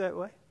can be that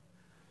way.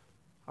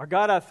 Or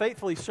God, I've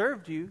faithfully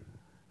served you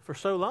for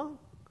so long.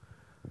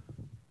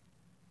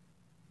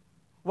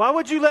 Why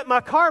would you let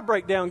my car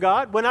break down,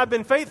 God, when I've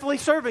been faithfully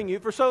serving you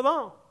for so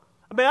long?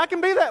 I mean, I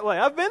can be that way.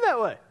 I've been that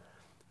way.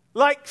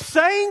 Like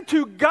saying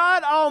to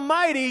God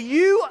Almighty,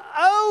 you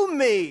owe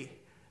me.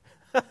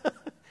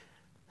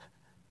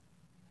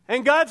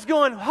 And God's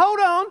going, hold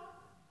on.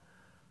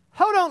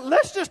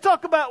 Let's just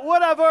talk about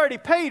what I've already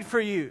paid for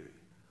you.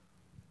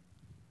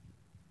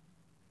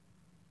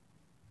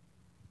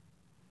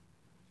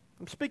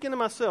 I'm speaking to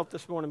myself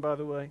this morning, by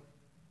the way.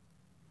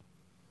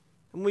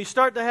 When we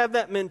start to have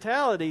that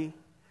mentality,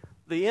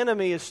 the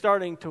enemy is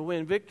starting to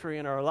win victory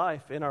in our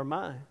life, in our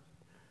mind.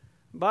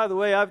 By the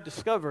way, I've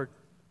discovered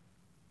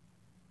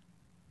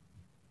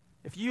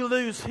if you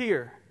lose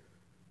here,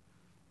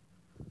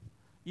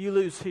 you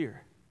lose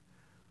here.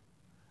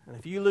 And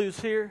if you lose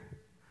here,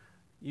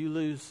 you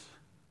lose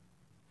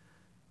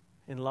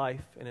in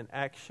life and in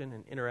action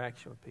and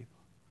interaction with people.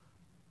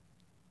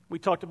 We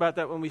talked about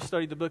that when we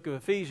studied the book of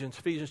Ephesians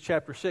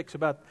chapter 6,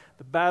 about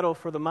the battle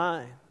for the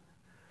mind.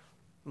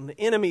 And the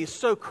enemy is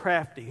so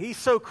crafty. He's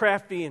so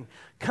crafty and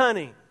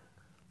cunning,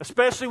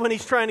 especially when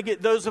he's trying to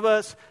get those of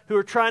us who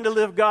are trying to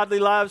live godly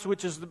lives,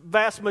 which is the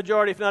vast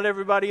majority, if not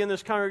everybody in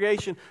this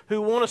congregation,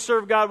 who want to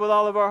serve God with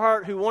all of our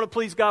heart, who want to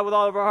please God with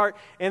all of our heart.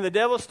 And the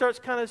devil starts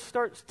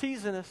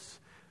teasing us.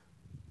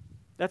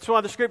 That's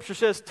why the Scripture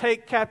says,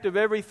 take captive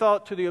every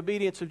thought to the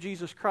obedience of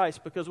Jesus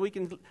Christ, because we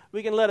can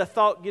let a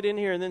thought get in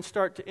here and then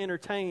start to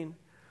entertain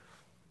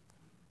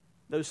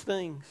those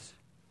things.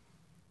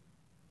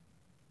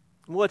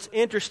 What's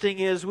interesting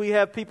is we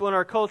have people in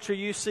our culture,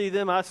 you see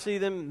them, I see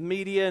them,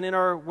 media and in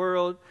our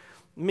world,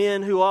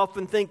 men who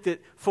often think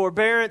that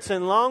forbearance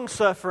and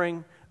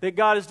long-suffering that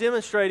God is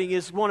demonstrating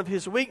is one of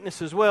His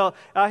weaknesses. Well,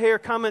 I hear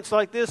comments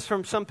like this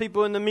from some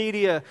people in the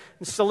media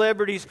and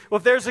celebrities. Well,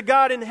 if there's a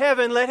God in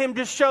heaven, let Him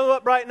just show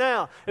up right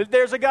now. If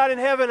there's a God in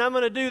heaven, I'm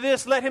going to do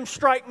this. Let Him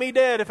strike me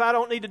dead if I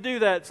don't need to do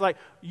that. It's like,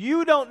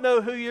 you don't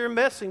know who you're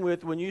messing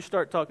with when you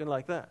start talking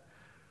like that.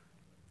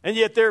 And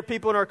yet there are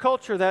people in our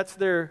culture, that's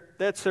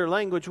their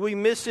language. We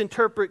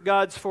misinterpret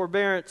God's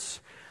forbearance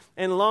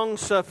and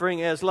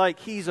long-suffering as like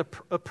He's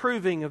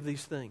approving of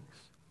these things.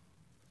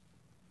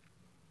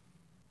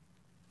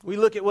 We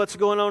look at what's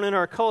going on in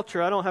our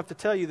culture. I don't have to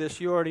tell you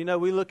this, you already know.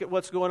 We look at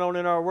what's going on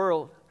in our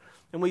world,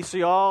 and we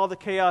see all the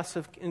chaos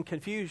and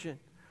confusion.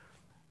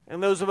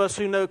 And those of us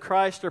who know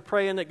Christ are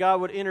praying that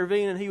God would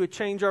intervene and He would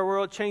change our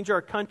world, change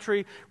our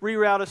country,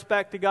 reroute us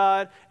back to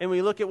God. And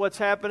we look at what's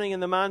happening in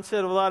the mindset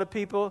of a lot of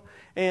people,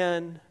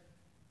 and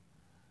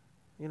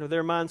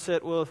their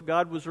mindset, well, if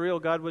God was real,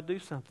 God would do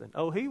something.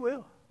 Oh, He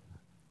will.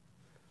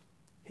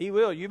 He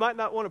will. You might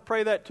not want to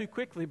pray that too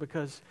quickly,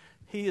 because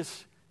He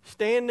is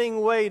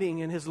standing, waiting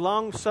in His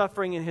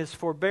long-suffering and His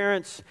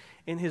forbearance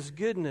and His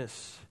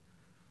goodness.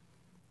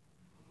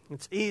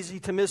 It's easy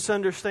to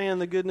misunderstand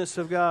the goodness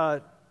of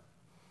God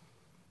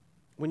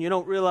when you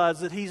don't realize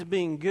that He's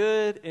being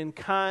good and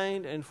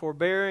kind and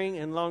forbearing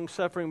and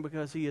long-suffering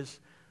because He is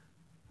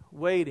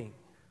waiting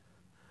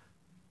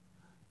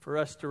for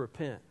us to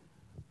repent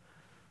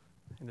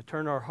and to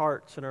turn our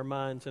hearts and our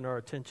minds and our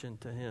attention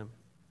to Him.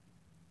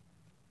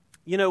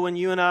 When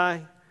you and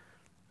I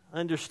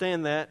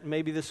understand that,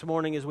 maybe this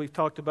morning as we've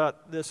talked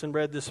about this and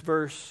read this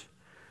verse,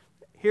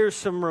 here's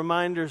some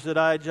reminders that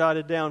I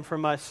jotted down for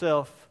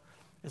myself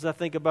as I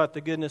think about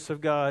the goodness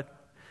of God.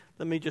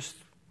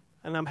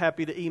 And I'm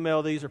happy to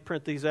email these or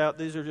print these out.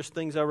 These are just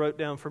things I wrote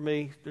down for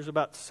me. There's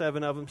about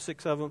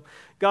 6 of them.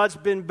 God's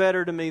been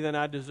better to me than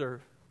I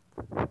deserve.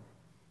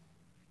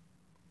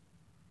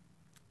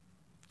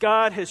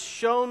 God has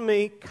shown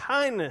me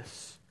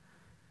kindness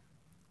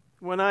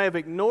when I have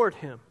ignored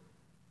Him.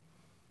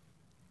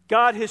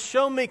 God has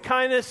shown me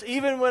kindness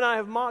even when I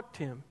have mocked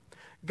Him.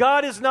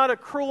 God is not a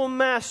cruel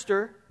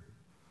master.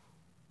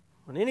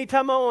 And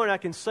anytime I want, I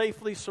can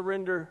safely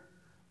surrender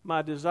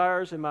my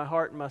desires and my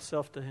heart and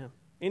myself to Him.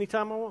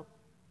 Anytime I want.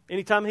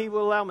 Anytime He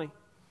will allow me.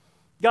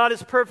 God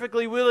is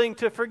perfectly willing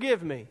to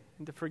forgive me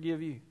and to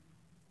forgive you.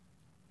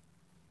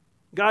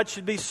 God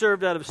should be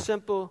served out of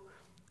simple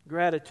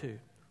gratitude.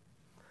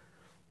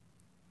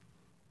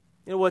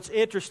 What's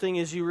interesting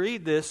is you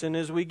read this, and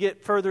as we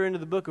get further into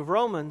the book of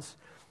Romans,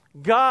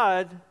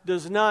 God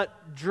does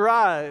not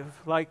drive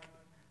like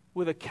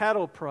with a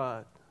cattle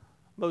prod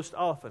most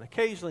often.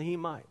 Occasionally He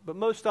might, but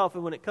most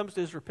often when it comes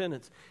to His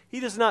repentance, He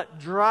does not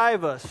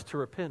drive us to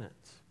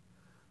repentance.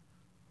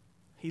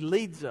 He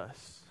leads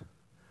us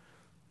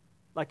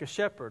like a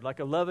shepherd, like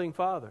a loving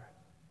father,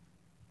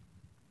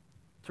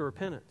 to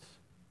repentance.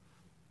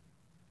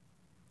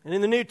 And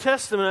in the New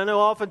Testament, I know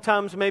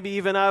oftentimes maybe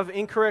even I've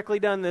incorrectly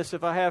done this.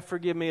 If I have,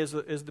 forgive me as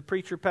the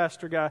preacher,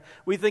 pastor guy.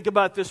 We think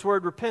about this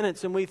word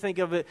repentance and we think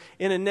of it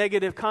in a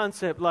negative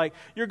concept like,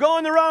 you're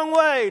going the wrong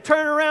way,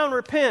 turn around,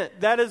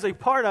 repent. That is a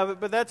part of it,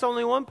 but that's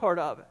only one part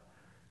of it.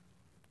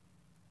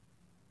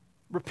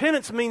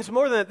 Repentance means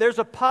more than that. There's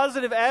a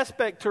positive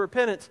aspect to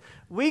repentance.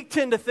 We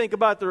tend to think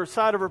about the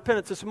side of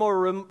repentance as more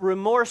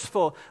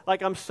remorseful.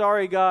 Like, I'm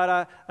sorry,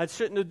 God, I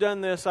shouldn't have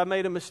done this. I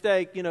made a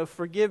mistake.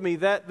 Forgive me.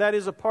 That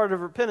is a part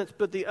of repentance.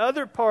 But the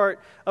other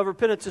part of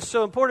repentance is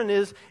so important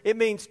is it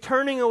means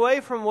turning away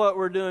from what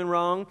we're doing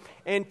wrong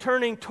and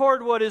turning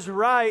toward what is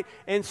right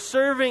and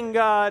serving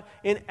God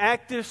in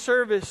active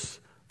service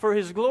for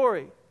His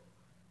glory.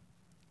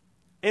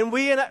 And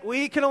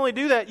we can only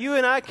do that. You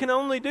and I can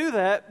only do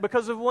that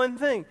because of one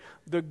thing: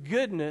 the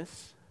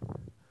goodness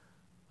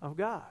of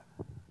God.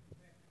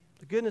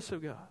 The goodness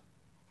of God.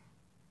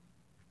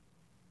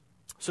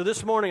 So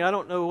this morning, I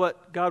don't know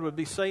what God would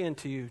be saying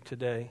to you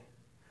today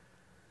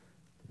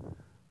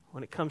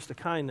when it comes to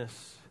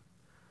kindness.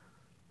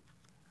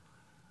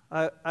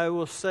 I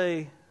will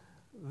say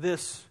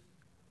this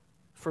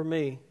for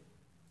me.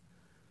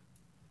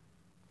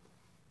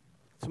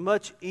 It's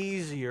much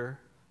easier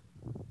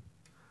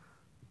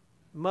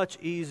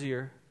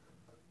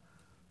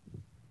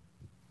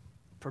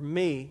for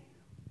me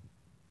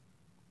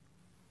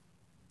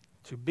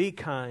to be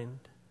kind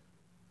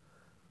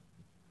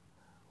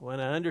when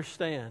I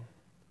understand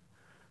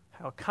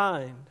how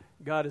kind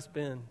God has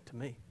been to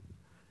me.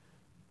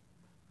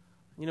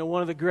 You know,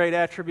 one of the great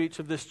attributes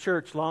of this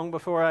church, long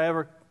before I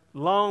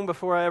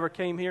ever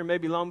came here,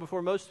 maybe long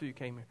before most of you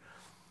came here,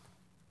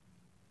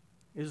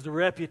 is the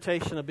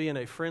reputation of being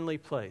a friendly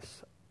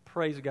place.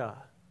 Praise God.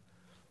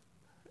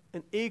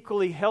 An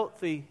equally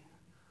healthy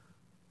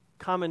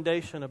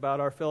commendation about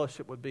our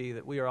fellowship would be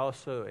that we are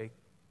also a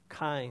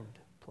kind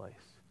place.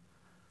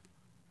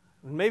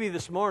 And maybe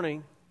this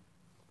morning,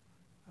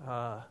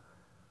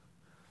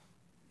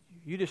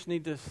 you just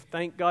need to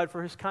thank God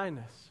for His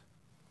kindness,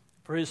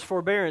 for His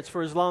forbearance,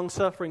 for His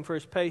long-suffering, for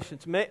His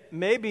patience.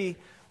 Maybe,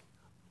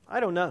 I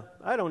don't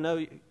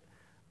know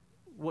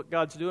what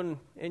God's doing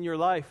in your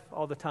life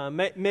all the time.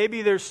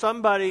 Maybe there's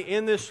somebody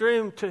in this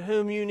room to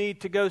whom you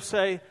need to go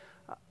say,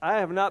 I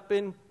have not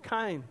been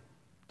kind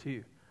to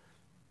you.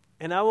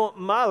 And I want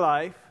my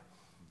life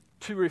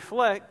to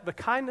reflect the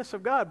kindness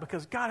of God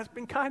because God has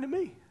been kind to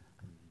me.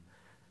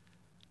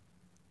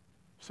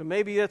 So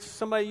maybe that's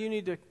somebody you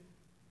need to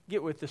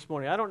get with this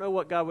morning. I don't know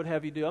what God would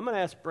have you do. I'm going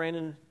to ask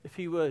Brandon if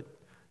he would,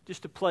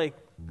 just to play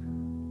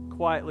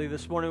quietly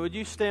this morning. Would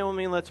you stand with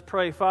me and let's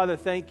pray? Father,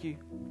 thank you.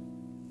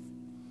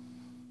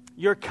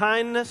 Your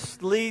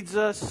kindness leads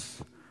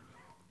us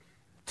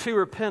to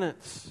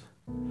repentance.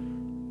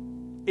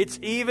 It's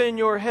even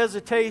your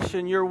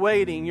hesitation, your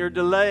waiting, your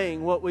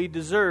delaying what we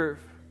deserve,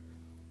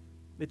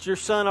 that your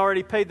Son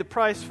already paid the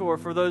price for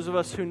those of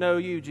us who know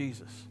you,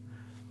 Jesus.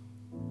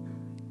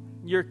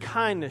 Your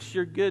kindness,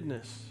 your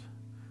goodness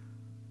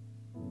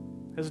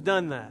has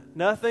done that.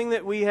 Nothing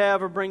that we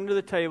have or bring to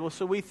the table.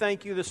 So we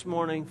thank you this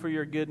morning for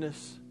your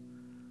goodness,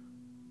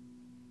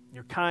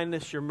 your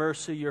kindness, your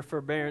mercy, your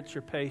forbearance,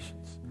 your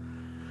patience.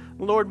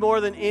 Lord, more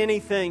than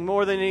anything,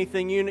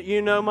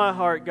 you know my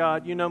heart,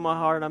 God. You know my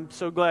heart. I'm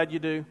so glad you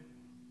do.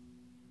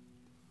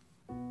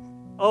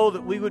 Oh,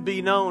 that we would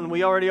be known.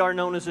 We already are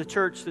known as a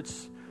church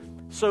that's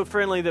so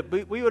friendly,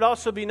 that we would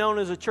also be known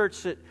as a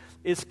church that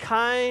is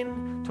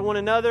kind to one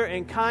another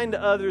and kind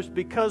to others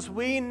because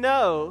we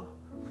know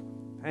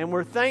and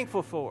we're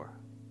thankful for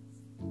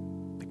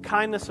the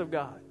kindness of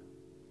God.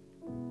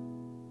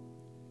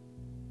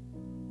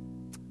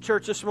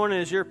 Church, this morning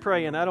as you're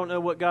praying, I don't know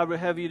what God would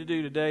have you to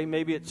do today.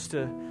 Maybe it's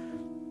to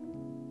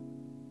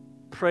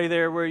pray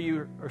there where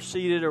you are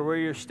seated or where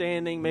you're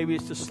standing. Maybe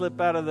it's to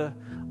slip out of the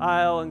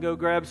aisle and go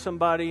grab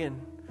somebody and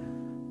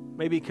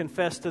maybe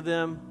confess to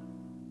them.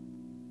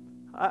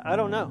 I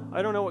don't know.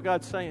 I don't know what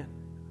God's saying.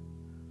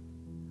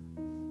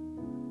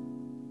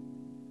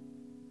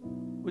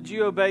 Would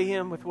you obey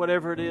Him with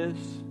whatever it is?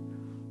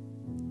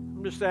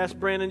 I'm just ask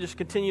Brandon, just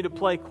continue to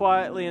play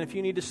quietly. And if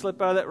you need to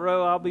slip out of that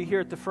row, I'll be here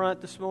at the front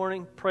this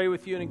morning, pray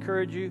with you and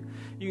encourage you.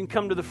 You can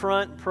come to the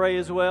front and pray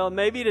as well.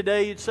 Maybe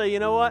today you'd say, you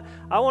know what?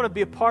 I want to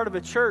be a part of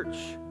a church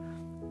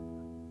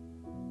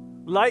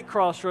like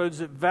Crossroads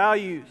that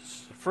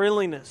values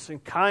friendliness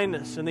and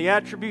kindness and the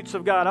attributes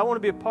of God. I want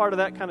to be a part of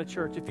that kind of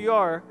church. If you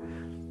are,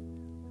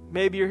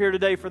 maybe you're here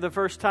today for the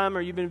first time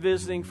or you've been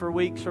visiting for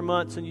weeks or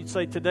months and you'd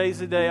say, today's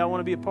the day I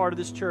want to be a part of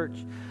this church.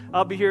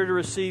 I'll be here to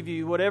receive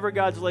you. Whatever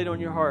God's laid on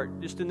your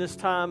heart, just in this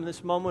time,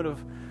 this moment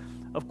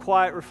of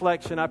quiet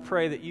reflection, I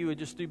pray that you would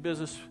just do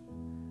business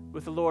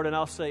with the Lord, and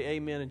I'll say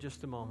amen in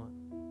just a moment.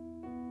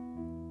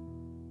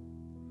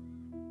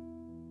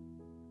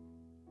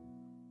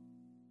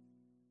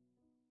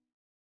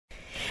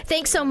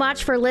 Thanks so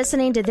much for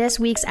listening to this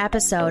week's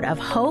episode of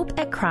Hope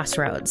at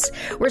Crossroads.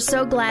 We're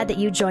so glad that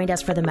you joined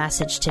us for the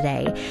message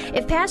today.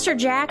 If Pastor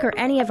Jack or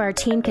any of our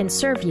team can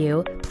serve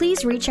you,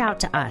 please reach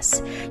out to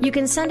us. You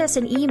can send us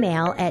an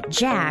email at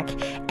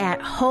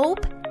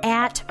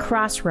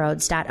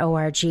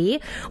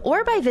jack@hope@crossroads.org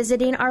or by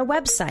visiting our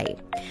website.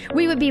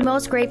 We would be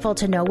most grateful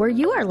to know where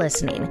you are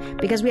listening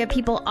because we have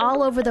people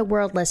all over the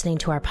world listening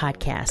to our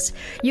podcast.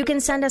 You can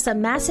send us a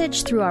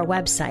message through our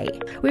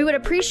website. We would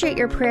appreciate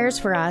your prayers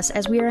for us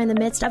as we are in the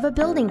midst of a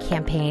building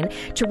campaign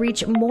to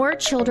reach more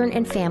children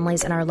and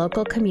families in our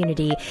local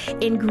community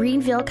in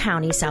Greenville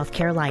County, South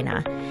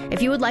Carolina.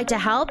 If you would like to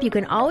help, you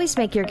can always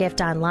make your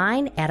gift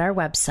online at our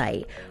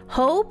website,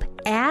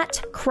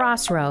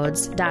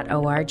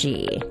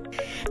 hope@crossroads.org.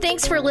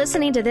 Thanks for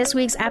listening to this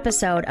week's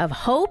episode of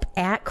Hope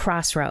at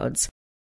Crossroads.